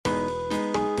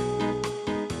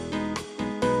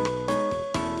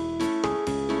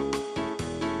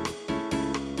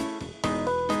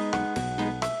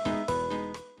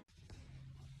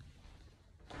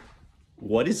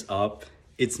What is up?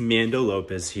 It's Mando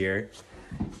Lopez here,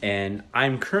 and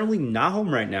I'm currently not home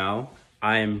right now.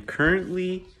 I am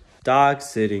currently dog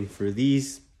sitting for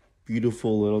these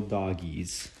beautiful little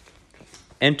doggies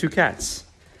and two cats.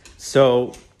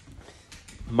 So,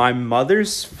 my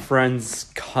mother's friend's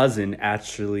cousin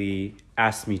actually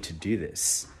asked me to do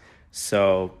this.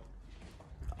 So,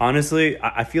 honestly,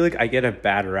 I feel like I get a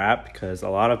bad rap because a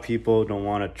lot of people don't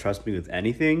want to trust me with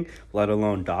anything, let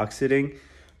alone dog sitting.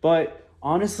 But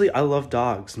honestly, I love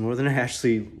dogs more than I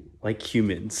actually like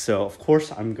humans. So of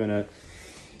course I'm gonna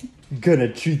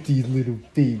treat these little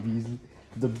babies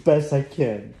the best I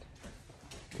can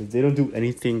because they don't do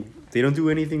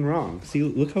anything wrong. See,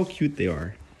 look how cute they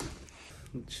are.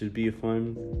 It should be a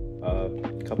fun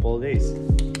couple of days.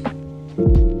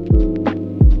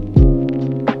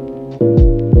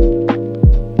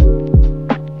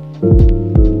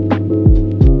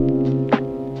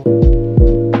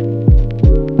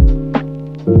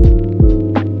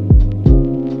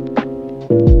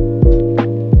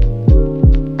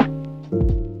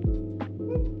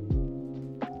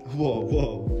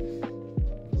 Whoa.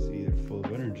 See, they're full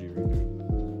of energy right now.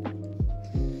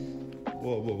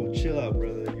 Whoa, chill out,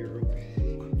 brother.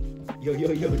 Yo,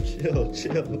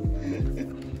 chill.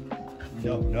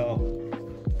 No.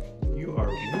 You are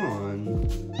one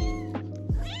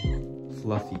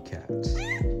fluffy cat.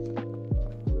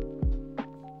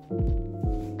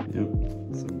 Yep,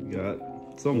 so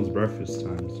it's almost breakfast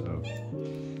time, so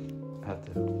I have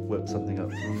to whip something up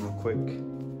for him real quick.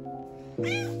 I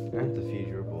have to feed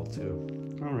your bowl too.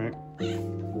 Alright.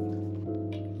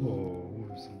 Oh,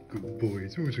 some good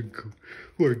boys.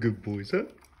 Who are good boys, huh?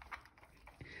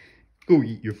 Go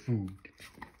eat your food.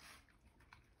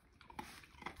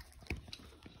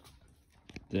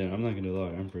 Damn, I'm not gonna lie,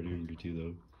 I'm pretty hungry too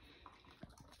though.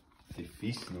 They're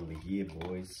feasting over here,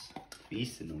 boys.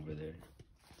 Feasting over there.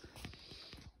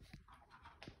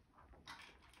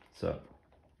 So,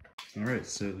 alright,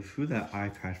 so the food that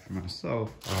I've had for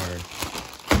myself are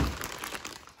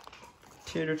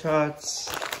tater tots,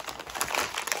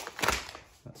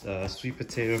 sweet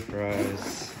potato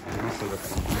fries, and also got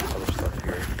some other stuff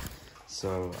here.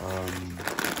 So,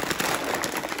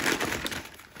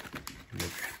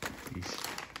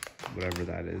 whatever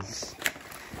that is,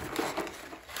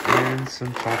 and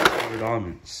some chocolate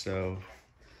almonds. So,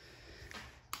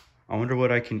 I wonder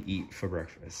what I can eat for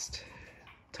breakfast.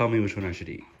 Tell me which one I should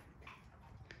eat.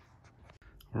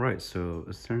 Alright, so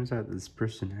it turns out this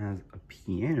person has a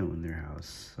piano in their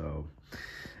house. So,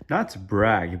 not to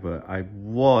brag, but I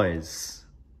was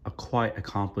a quite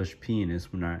accomplished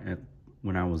pianist when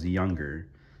I was younger.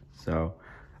 So,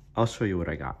 I'll show you what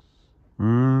I got.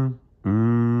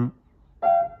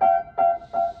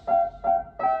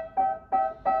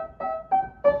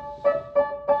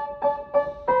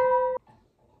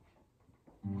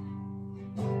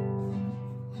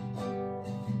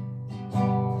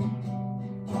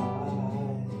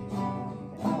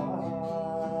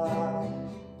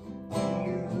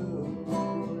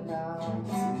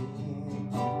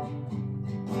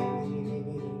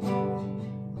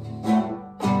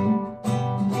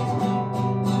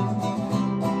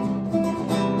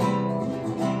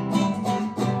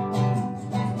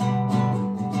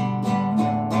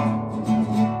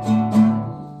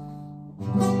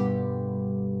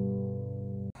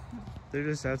 They're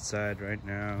just outside right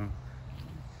now,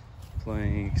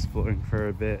 playing, exploring for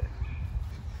a bit.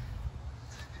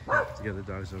 The other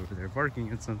dog's over there barking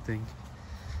at something.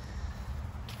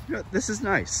 You know, this is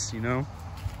nice, you know?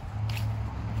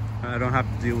 I don't have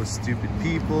to deal with stupid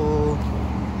people.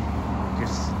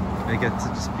 I get to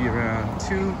just be around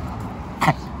two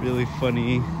really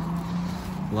funny,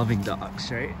 loving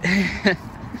dogs, right?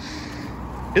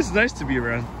 It's nice to be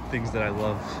around things that I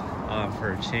love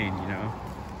for a change, you know?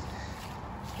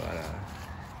 But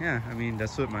yeah, I mean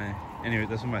that's what my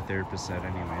therapist said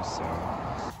anyway, so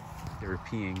they were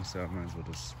peeing, so I might as well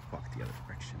just walk the other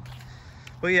direction.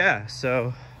 But yeah,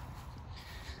 so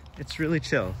it's really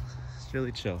chill. It's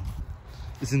really chill.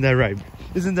 Isn't that right?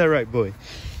 Isn't that right, boy?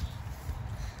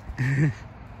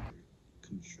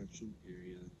 Construction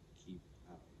area, keep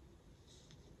out.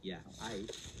 Yeah,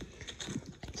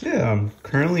 So yeah, I'm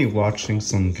currently watching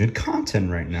some good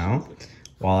content right now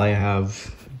while I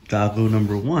have doggo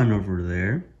number 1 over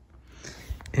there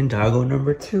and doggo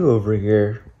number 2 over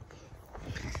here.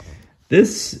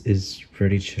 This is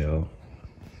pretty chill.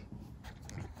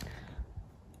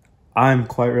 I'm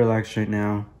quite relaxed right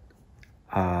now.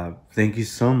 Thank you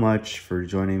so much for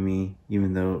joining me,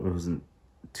 even though it wasn't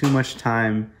too much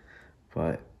time,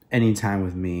 but any time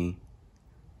with me,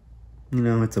 you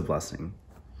know, it's a blessing.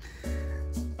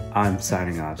 I'm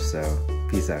signing off, so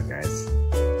peace out, guys.